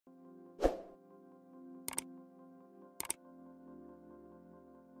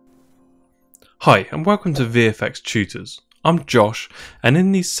Hi and welcome to VFX Tutors. I'm Josh, and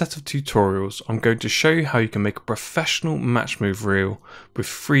in these set of tutorials I'm going to show you how you can make a professional Matchmove reel with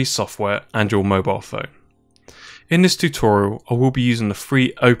free software and your mobile phone. In this tutorial I will be using the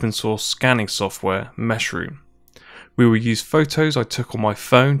free open source scanning software Meshroom. We will use photos I took on my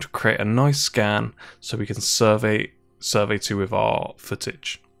phone to create a nice scan so we can survey to with our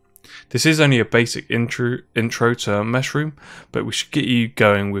footage. This is only a basic intro to Meshroom, but we should get you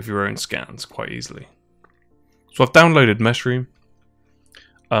going with your own scans quite easily. So I've downloaded Meshroom.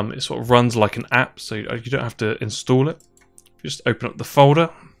 It sort of runs like an app, so you don't have to install it. Just open up the folder,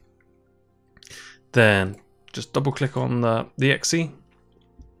 then just double click on the exe,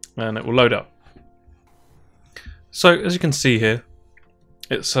 and it will load up. So as you can see here,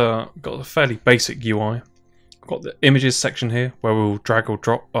 it's got a fairly basic UI. I've got the images section here where we'll drag or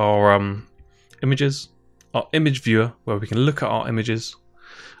drop our images, our image viewer where we can look at our images,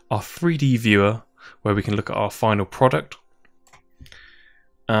 our 3D viewer where we can look at our final product.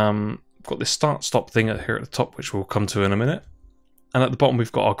 Got this start stop thing here at the top which we'll come to in a minute, and at the bottom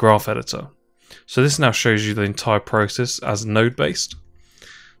we've got our graph editor. So this now shows you the entire process as node based.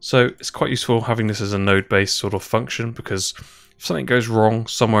 So it's quite useful having this as a node based sort of function, because if something goes wrong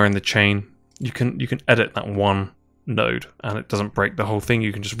somewhere in the chain, you can edit that one node and it doesn't break the whole thing.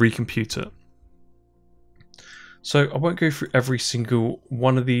 You can just recompute it. So I won't go through every single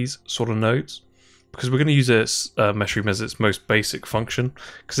one of these sort of nodes, because we're going to use this Meshroom as its most basic function,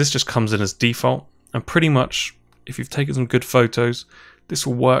 because this just comes in as default, and pretty much if you've taken some good photos this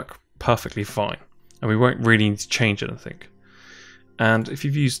will work perfectly fine and we won't really need to change anything. And if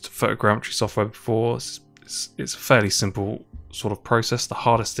you've used photogrammetry software before, it's a fairly simple sort of process. The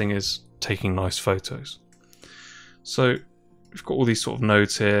hardest thing is taking nice photos. So we've got all these sort of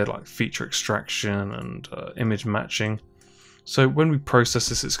nodes here like feature extraction and image matching. So when we process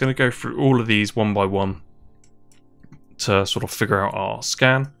this, it's going to go through all of these one by one to sort of figure out our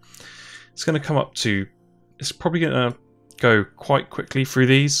scan. It's going to come up to, it's probably going to go quite quickly through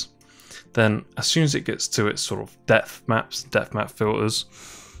these. Then as soon as it gets to its sort of depth map filters,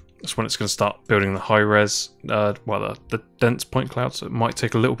 that's when it's going to start building the high res, the dense point cloud, so it might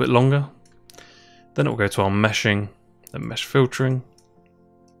take a little bit longer. Then it will go to our meshing, then mesh filtering,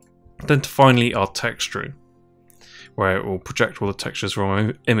 then to finally our texturing, where it will project all the textures from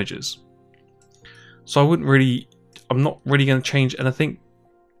our images. So I'm not really going to change anything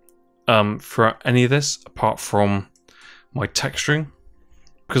for any of this apart from my texturing,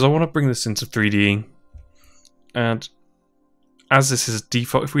 because I want to bring this into 3D, and as this is a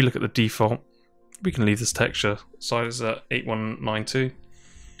default, if we look at the default, we can leave this texture size at 8192,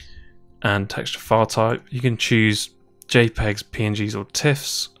 and texture file type, you can choose JPEGs, PNGs or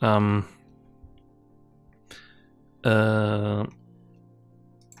TIFFs.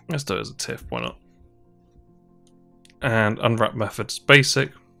 Let's do it as a TIFF, why not? And unwrap methods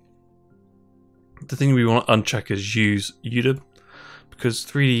basic. The thing we want to uncheck is use UDIM, because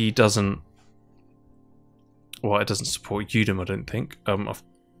 3D doesn't support UDIM, I don't think.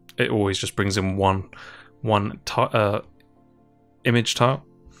 It always just brings in one image tile.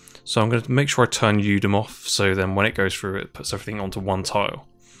 So I'm going to make sure I turn UDIM off, so then when it goes through it puts everything onto one tile.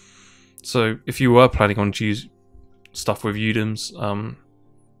 So if you were planning on to use stuff with UDIMs,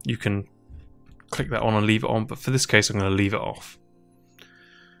 you can click that on and leave it on, but for this case I'm going to leave it off.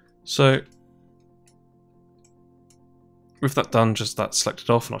 So with that done, just that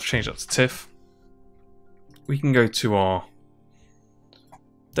selected off, and I've changed that to TIFF, we can go to our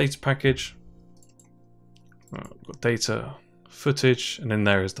data package. We've got data, footage, and in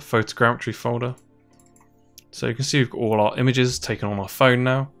there is the photogrammetry folder. So you can see we've got all our images taken on our phone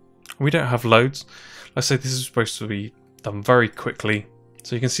now. We don't have loads. Let's say this is supposed to be done very quickly.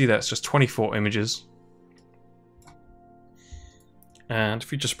 So you can see that it's just 24 images. And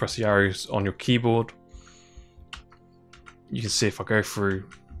if you just press the arrows on your keyboard, you can see if I go through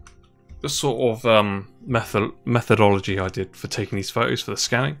the sort of methodology I did for taking these photos for the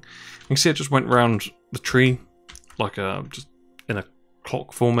scanning. You can see it just went around the tree like just in a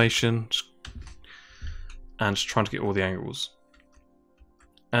clock formation, and just trying to get all the angles.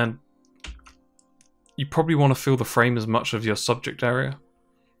 And you probably want to fill the frame as much of your subject area.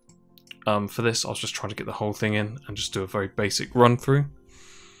 For this I was just trying to get the whole thing in and just do a very basic run through,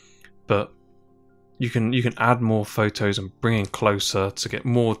 but you can add more photos and bring in closer to get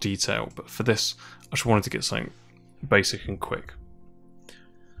more detail, but for this I just wanted to get something basic and quick.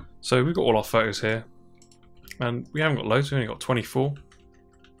 So we've got all our photos here, and we haven't got loads, we only got 24.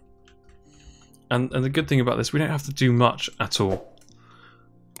 And the good thing about this, we don't have to do much at all.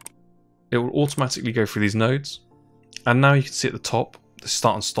 It will automatically go through these nodes, and now you can see at the top the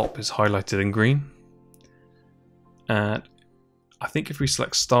start and stop is highlighted in green. And I think if we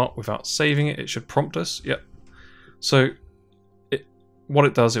select start without saving it, it should prompt us. Yep. So what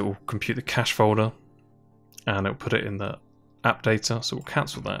it does, it will compute the cache folder and it'll put it in the app data. So we'll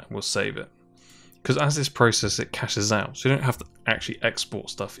cancel that and we'll save it. Because as this process, it caches out. So you don't have to actually export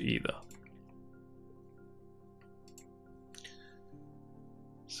stuff either.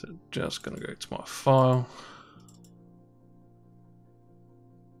 So just going to go to my file.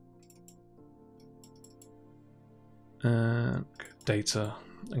 And data,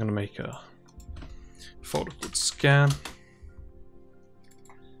 I'm going to make a folder called scan.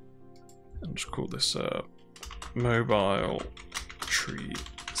 And just call this mobile tree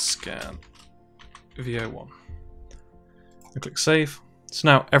scan VO1. And click save. So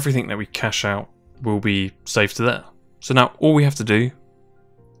now everything that we cache out will be saved to there. So now all we have to do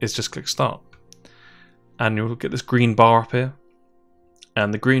is just click start. And you'll get this green bar up here.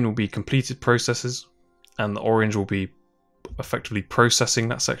 And the green will be completed processes. And the orange will be effectively processing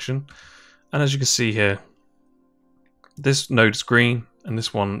that section. And as you can see here, this node is green and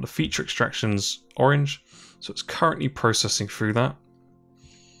this one, the feature extraction's orange. So it's currently processing through that.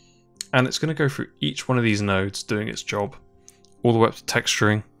 And it's going to go through each one of these nodes doing its job all the way up to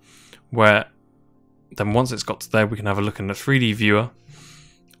texturing, where then once it's got to there, we can have a look in the 3D viewer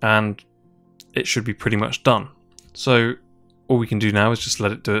and it should be pretty much done. So all we can do now is just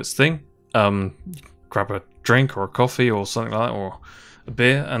let it do its thing. Grab a drink or a coffee or something like that, or a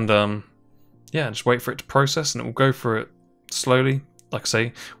beer, and yeah, just wait for it to process and it will go through it slowly. Like I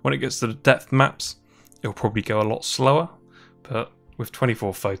say, when it gets to the depth maps, it'll probably go a lot slower, but with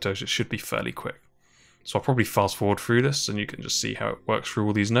 24 photos, it should be fairly quick. So I'll probably fast forward through this and you can just see how it works through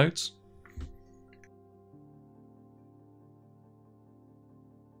all these nodes.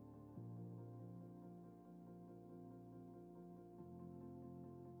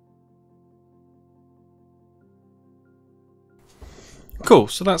 Cool,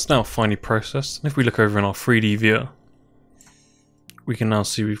 so that's now finally processed. And if we look over in our 3D viewer, we can now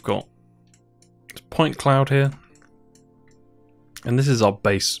see we've got this point cloud here. And this is our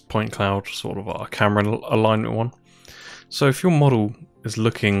base point cloud, sort of our camera alignment one. So if your model is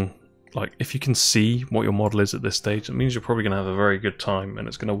looking like, if you can see what your model is at this stage, it means you're probably going to have a very good time and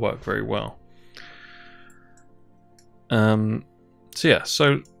it's going to work very well. So yeah,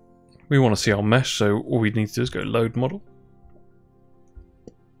 so we want to see our mesh, so all we need to do is go load model.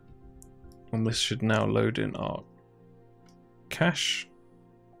 And this should now load in our cache,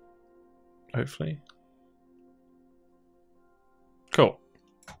 hopefully. Cool.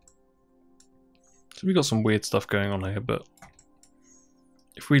 So we've got some weird stuff going on here, but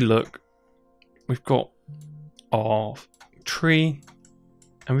if we look, we've got our tree,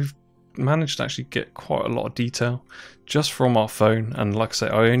 and we've managed to actually get quite a lot of detail just from our phone. And like I say,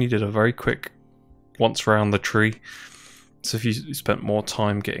 I only did a very quick once around the tree. So if you spent more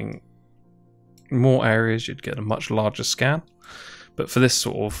time getting more areas, you'd get a much larger scan. But for this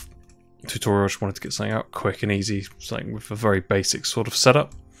sort of tutorial, I just wanted to get something out quick and easy, something with a very basic sort of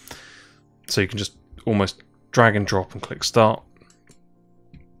setup. So you can just almost drag and drop and click start.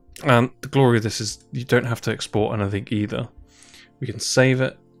 And the glory of this is you don't have to export anything either. We can save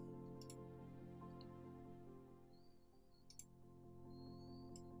it.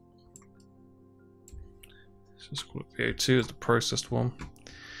 Let's just call it Pt.2 as the processed one.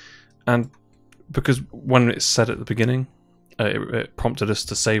 And because when it's set at the beginning, it prompted us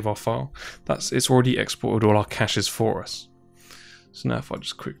to save our file. It's already exported all our caches for us. So now if I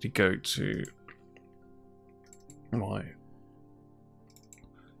just quickly go to my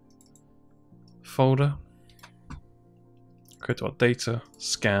folder, go to our data,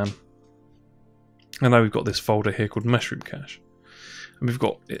 scan, and now we've got this folder here called Meshroom cache. And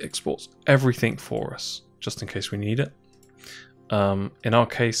it exports everything for us, just in case we need it. In our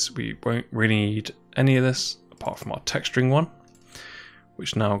case, we won't really need any of this apart from our texturing one,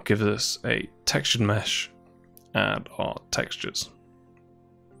 which now gives us a textured mesh and our textures.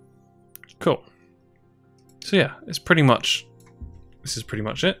 Cool. So yeah, this is pretty much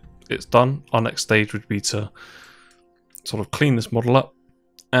it. It's done. Our next stage would be to sort of clean this model up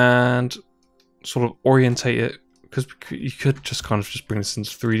and sort of orientate it, because you could just kind of just bring this into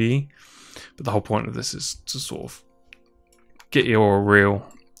 3D, but the whole point of this is to sort of get your reel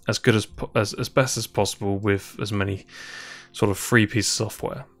as good as best as possible with as many sort of free pieces of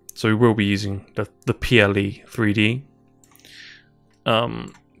software. So we will be using the PLE 3D,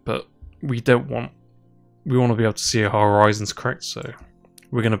 but we want to be able to see our horizons correct. So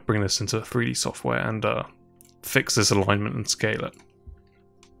we're going to bring this into 3D software and fix this alignment and scale it.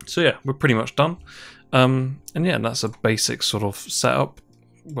 So yeah, we're pretty much done. And yeah, that's a basic sort of setup.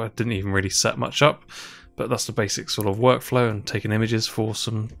 Well, I didn't even really set much up, but that's the basic sort of workflow and taking images for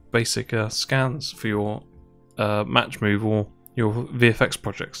some basic scans for your Matchmove or your VFX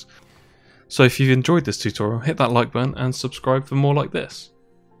projects. So if you've enjoyed this tutorial, hit that like button and subscribe for more like this.